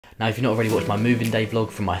Now if you've not already watched my moving day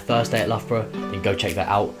vlog from my first day at Loughborough, then go check that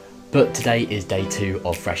out. But today is day 2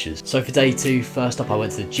 of freshers. So for day 2, first up I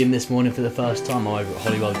went to the gym this morning for the first time. I'm over at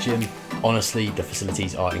Holywell Gym. Honestly, the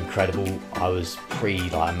facilities are incredible. I was pretty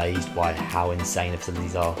amazed by how insane the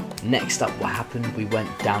facilities are. Next up, what happened, we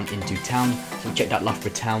went down into town. So we checked out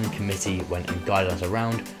Loughborough Town Committee, went and guided us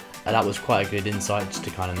around. That was quite a good insight just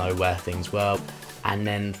to kind of know where things were. And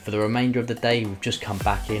then for the remainder of the day, we've just come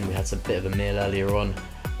back in. We had some bit of a meal earlier on.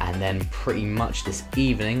 And then pretty much this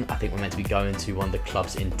evening, I think we're meant to be going to one of the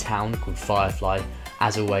clubs in town called Firefly.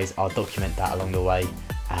 As always, I'll document that along the way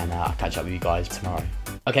and I'll catch up with you guys tomorrow.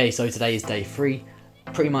 Okay, so today is day 3.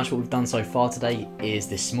 Pretty much what we've done so far today is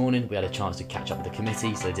this morning we had a chance to catch up with the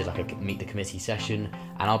committee, so they did like a meet the committee session,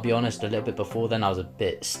 and I'll be honest, a little bit before then I was a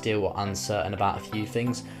bit still uncertain about a few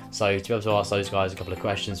things, so to be able to ask those guys a couple of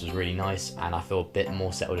questions was really nice and I feel a bit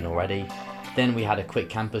more settled in already. Then we had a quick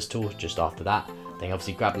campus tour just after that, then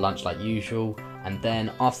obviously grabbed lunch like usual, and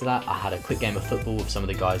then after that I had a quick game of football with some of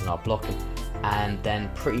the guys in our block. And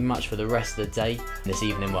then pretty much for the rest of the day, this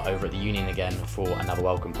evening we're over at the Union again for another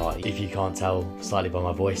welcome party. If you can't tell slightly by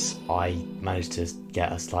my voice, I managed to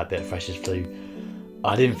get a slight bit of freshers flu.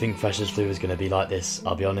 I didn't think freshers flu was going to be like this,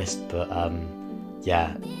 I'll be honest, but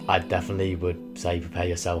yeah, I definitely would say prepare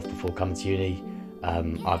yourself before coming to uni.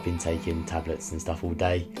 I've been taking tablets and stuff all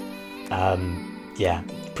day. Yeah,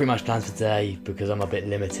 pretty much plans for today, because I'm a bit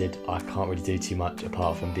limited, I can't really do too much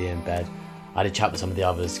apart from being in bed. I did chat with some of the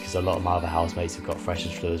others because a lot of my other housemates have got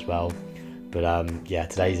freshers flu as well. But yeah,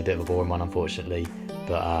 today's a bit of a boring one unfortunately.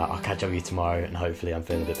 But I'll catch up with you tomorrow and hopefully I'm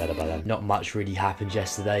feeling a bit better by then. Not much really happened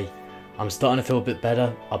yesterday. I'm starting to feel a bit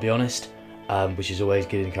better, I'll be honest, which is always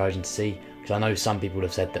good and encouraging to see. Because I know some people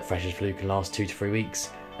have said that freshers flu can last 2 to 3 weeks.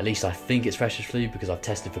 At least I think it's freshers flu because I've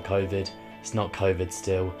tested for COVID. It's not COVID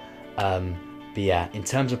still. But yeah, in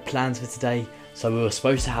terms of plans for today, so we were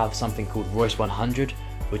supposed to have something called Royce 100,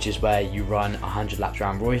 which is where you run 100 laps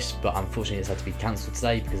around Royce, but unfortunately it's had to be cancelled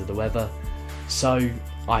today because of the weather. So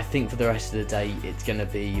I think for the rest of the day it's going to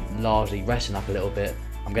be largely resting up a little bit.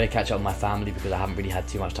 I'm going to catch up with my family because I haven't really had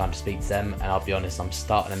too much time to speak to them, and I'll be honest, I'm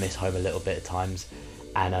starting to miss home a little bit at times,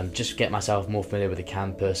 and just get myself more familiar with the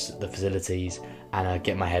campus, the facilities, and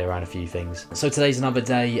get my head around a few things. So today's another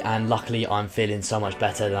day, and luckily I'm feeling so much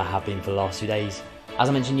better than I have been for the last 2 days. As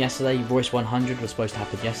I mentioned yesterday, Royce 100 was supposed to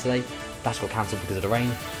happen yesterday. That's got cancelled because of the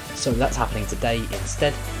rain. So that's happening today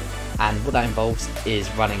instead. And what that involves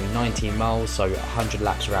is running 19 miles, so 100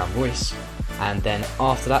 laps around Royce. And then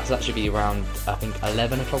after that, so that should be around, I think,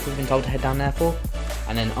 11 o'clock we've been told to head down there for.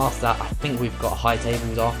 And then after that, I think we've got high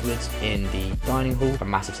tables afterwards in the dining hall, a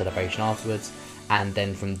massive celebration afterwards. And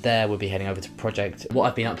then from there, we'll be heading over to Project. What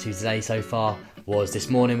I've been up to today so far was this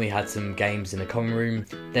morning we had some games in the common room.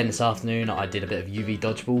 Then this afternoon I did a bit of UV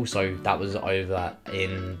dodgeball, so that was over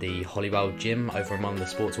in the Holywell gym, over among the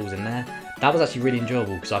sports halls in there. That was actually really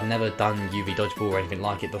enjoyable because I've never done UV dodgeball or anything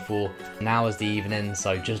like it before. Now is the evening,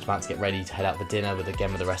 so just about to get ready to head out for dinner with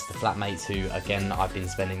the rest of the flatmates who, again, I've been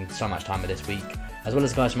spending so much time with this week, as well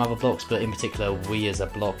as guys from other blocks, but in particular we as a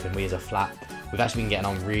block and we as a flat, we've actually been getting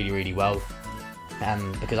on really well.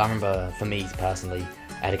 Because I remember, for me personally,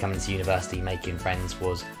 ahead of coming to university, making friends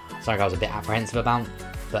was something I was a bit apprehensive about.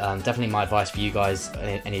 But definitely my advice for you guys,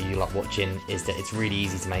 any of you like watching, is that it's really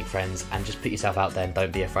easy to make friends and just put yourself out there and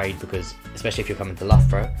don't be afraid, because especially if you're coming to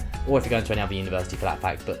Loughborough, or if you're going to any other university for that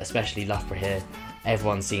fact, but especially Loughborough here,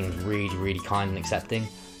 everyone seems really kind and accepting,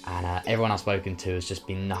 and everyone I've spoken to has just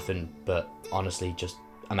been nothing but honestly just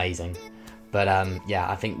amazing. But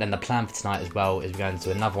yeah, I think then the plan for tonight as well is we're going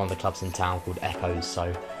to another one of the clubs in town called Echoes,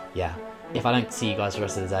 so yeah. If I don't see you guys the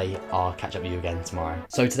rest of the day, I'll catch up with you again tomorrow.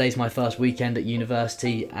 So today's my first weekend at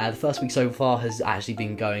university. The first week so far has actually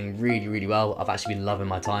been going really well. I've actually been loving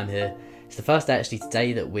my time here. It's the first day actually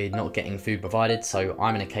today that we're not getting food provided, so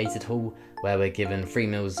I'm in a catered hall where we're given 3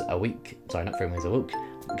 meals a week. Sorry, not 3 meals a week.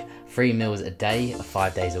 3 meals a day,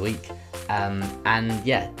 5 days a week. And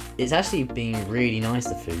yeah, it's actually been really nice,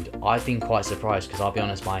 the food. I've been quite surprised because I'll be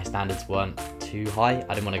honest, my standards weren't too high.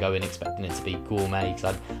 I didn't want to go in expecting it to be gourmet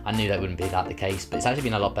because I knew that wouldn't be that the case, but it's actually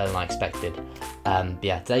been a lot better than I expected. But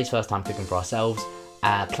yeah, today's first time cooking for ourselves.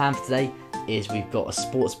 Plan for today is we've got a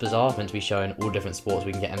sports bazaar meant to be showing all different sports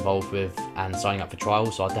we can get involved with and signing up for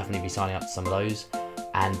trials, so I'll definitely be signing up to some of those.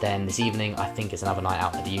 And then this evening I think it's another night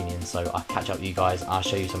out at the Union, so I'll catch up with you guys and I'll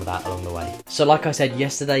show you some of that along the way. So like I said,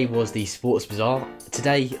 yesterday was the sports bazaar.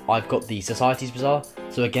 Today I've got the societies bazaar,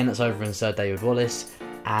 so again that's over in Sir David Wallace,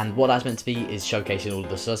 and what that's meant to be is showcasing all of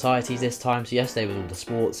the societies this time. So yesterday was all the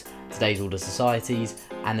sports, today's all the societies,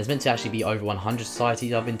 and there's meant to actually be over 100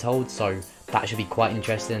 societies I've been told, so that should be quite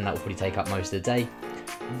interesting and that will probably take up most of the day.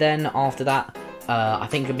 Then after that I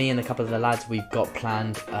think me and a couple of the lads, we've got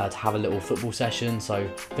planned to have a little football session, so I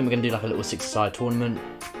think we're going to do like a little six-a-side tournament,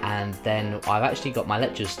 and then I've actually got my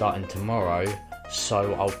lectures starting tomorrow,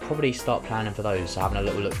 so I'll probably start planning for those, so having a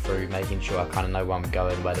little look through, making sure I kind of know where I'm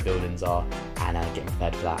going, where the buildings are, and getting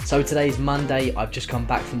prepared for that. So today's Monday, I've just come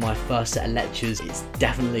back from my first set of lectures. It's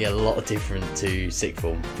definitely a lot different to sixth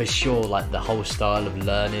form, for sure. Like the whole style of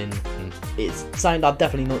learning, and it's something I've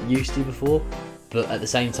definitely not used to before, but at the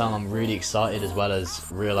same time I'm really excited, as well as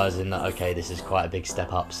realising that okay, this is quite a big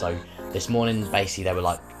step up. So this morning basically there were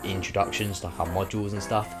like introductions to like our modules and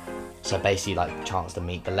stuff, so basically like a chance to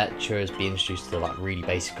meet the lecturers, be introduced to like really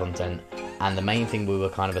basic content, and the main thing we were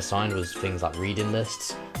kind of assigned was things like reading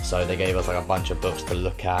lists. So they gave us like a bunch of books to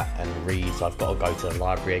look at and read, so I've got to go to the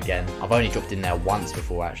library again. I've only dropped in there once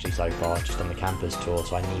before actually so far, just on the campus tour,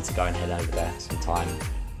 so I need to go and head over there sometime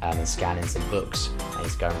and scan in some books. I need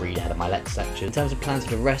to go and read ahead of my lecture. In terms of plans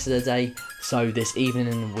for the rest of the day, so this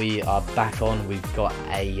evening we are back on. We've got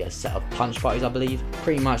a set of punch parties, I believe.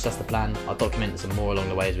 Pretty much that's the plan. I'll document some more along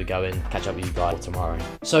the way as we go in, catch up with you guys tomorrow.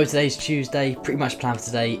 So today's Tuesday. Pretty much plan for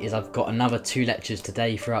today is I've got another 2 lectures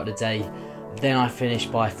today throughout the day. Then I finish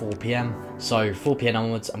by 4 PM. So 4 PM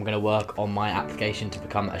onwards, I'm going to work on my application to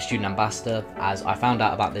become a student ambassador, as I found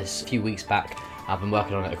out about this a few weeks back. I've been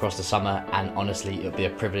working on it across the summer, and honestly it would be a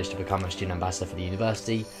privilege to become a student ambassador for the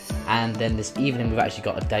university. And then this evening we've actually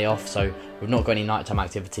got a day off, so we've not got any nighttime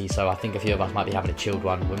activity, so I think a few of us might be having a chilled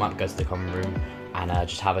one. We might go to the common room and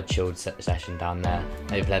just have a chilled session down there,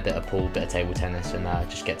 maybe play a bit of pool, bit of table tennis, and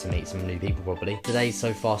just get to meet some new people probably. Today's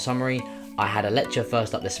so far summary: I had a lecture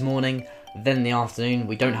first up this morning. Then in the afternoon,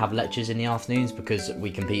 we don't have lectures in the afternoons because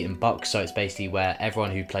we compete in bucks, so it's basically where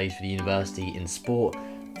everyone who plays for the university in sport,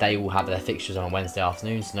 they will have their fixtures on a Wednesday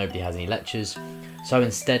afternoon, so nobody has any lectures. So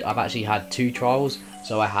instead I've actually had 2 trials.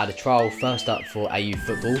 So I had a trial first up for AU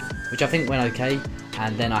football, which I think went okay,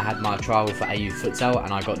 and then I had my trial for AU futsal,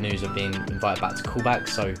 and I got news of being invited back to callback,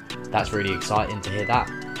 so that's really exciting to hear that.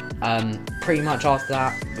 Pretty much after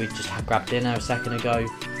that we just had grabbed dinner a second ago,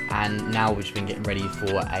 and now we've just been getting ready for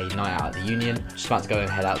a night out at the Union. Just about to go and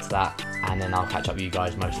head out to that, and then I'll catch up with you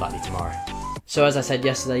guys most likely tomorrow. So as I said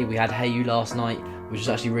yesterday, we had Hey You last night, which was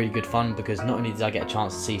actually really good fun, because not only did I get a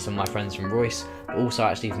chance to see some of my friends from Royce, but also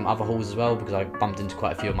actually from other halls as well, because I bumped into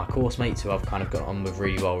quite a few of my course mates who I've kind of got on with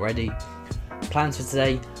really well already. Plans for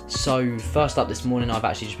today: so first up this morning I've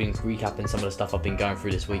actually just been recapping some of the stuff I've been going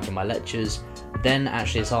through this week in my lectures. Then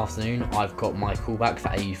actually this afternoon I've got my callback for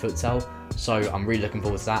AU futsal, so I'm really looking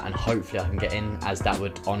forward to that, and hopefully I can get in, as that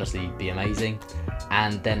would honestly be amazing.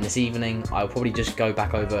 And then this evening I'll probably just go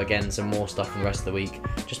back over again some more stuff from the rest of the week,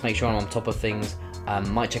 just make sure I'm on top of things.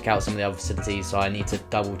 Might check out some of the other facilities, so I need to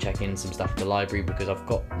double check in some stuff at the library, because I've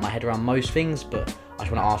got my head around most things, but I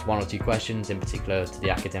just want to ask 1 or 2 questions in particular to the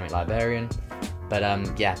academic librarian. But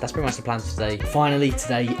yeah, that's pretty much the plans for today. Finally,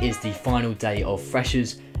 today is the final day of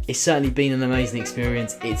freshers. It's certainly been an amazing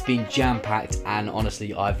experience. It's been jam-packed, and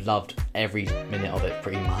honestly I've loved every minute of it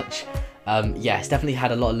pretty much. Yeah, it's definitely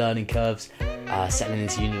had a lot of learning curves, settling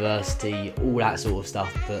into university, all that sort of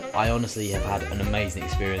stuff, but I honestly have had an amazing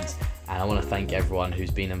experience, and I want to thank everyone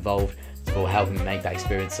who's been involved for helping me make that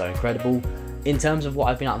experience so incredible. In terms of what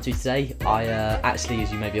I've been up to today, I actually,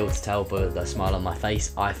 as you may be able to tell by the smile on my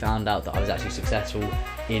face, I found out that I was actually successful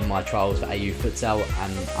in my trials for AU futsal,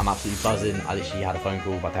 and I'm absolutely buzzing. I literally had a phone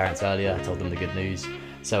call with my parents earlier, I told them the good news.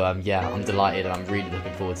 So yeah, I'm delighted, and I'm really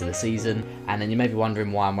looking forward to the season. And then you may be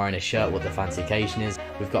wondering why I'm wearing a shirt, what the fancy occasion is.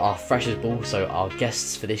 We've got our Freshers Ball, so our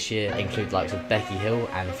guests for this year include likes of Becky Hill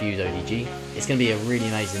and Fuse ODG. It's going to be a really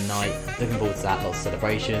amazing night, looking forward to that, lots of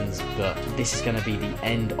celebrations. But this is going to be the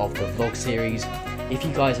end of the vlog series. If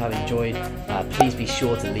you guys have enjoyed, please be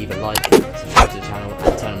sure to leave a like, subscribe to the channel,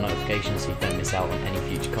 and turn on notifications so you don't miss out on any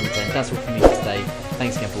future content. That's all from me for today.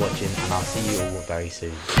 Thanks again for watching, and I'll see you all very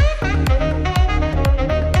soon.